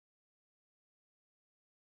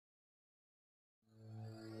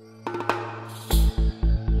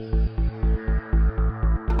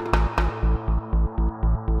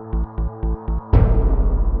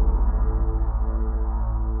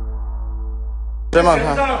想問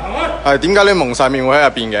下，係點解你蒙晒面會喺入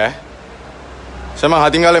邊嘅？想問下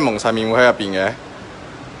點解你蒙晒面會喺入邊嘅？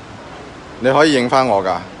你可以影翻我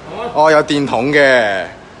㗎。哦，有電筒嘅，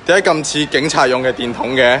點解咁似警察用嘅電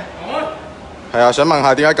筒嘅？係啊，想問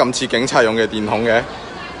下點解咁似警察用嘅電筒嘅？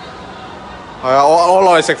係啊，我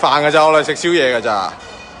落嚟食飯㗎咋，我落嚟食宵夜㗎咋。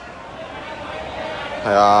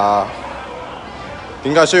係啊，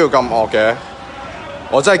點解需要咁惡嘅？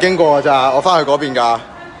我真係經過㗎咋，我翻去嗰邊㗎。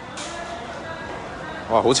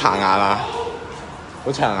哇，好殘眼啊！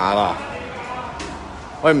好殘眼啊！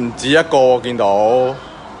喂，唔止一個喎，見到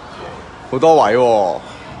好多位喎。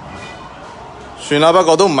算啦，不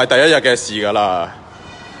過都唔係第一日嘅事㗎啦，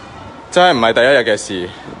真係唔係第一日嘅事。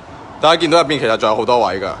大家見到入邊其實仲有好多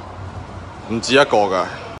位㗎，唔止一個㗎。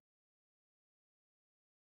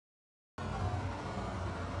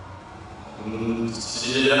唔止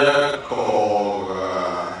一個㗎，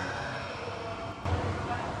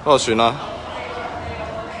不過算啦。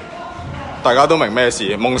大家都明咩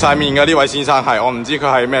事，蒙晒面嘅呢位先生係，我唔知佢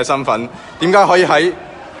係咩身份，點解可以喺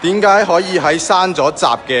閂咗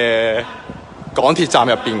閘嘅港鐵站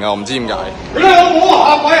入邊㗎？我唔知點解。你老母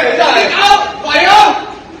啊！鬼嚟真係！喂啊！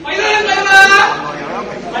喂啦你嘛！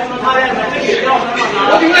係咪太係咪啲嘢咯？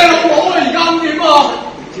我點解老母啊？而家咁點啊？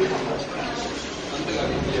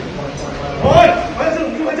喂！喂！小龍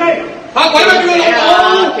叫佢仔！嚇鬼咩？叫佢老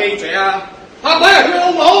母！記者啊！嚇鬼啊！叫佢老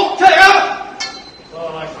母！出嚟啊！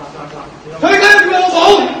佢梗係叫老母！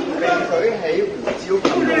舉起胡椒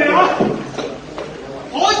噴！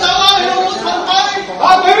我走啊！你老母臭閪！嚇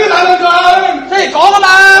鬼咩大路上！出嚟講啊嘛！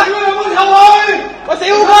屌你老母臭閪！我小區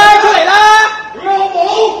出嚟啦！屌你老母！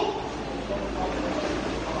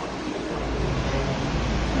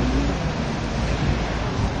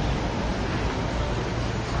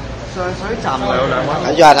上水站內有兩位。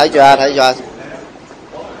睇住啊！睇住啊！睇住啊！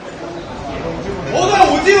我都係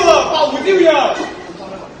胡椒啊！白胡椒啊！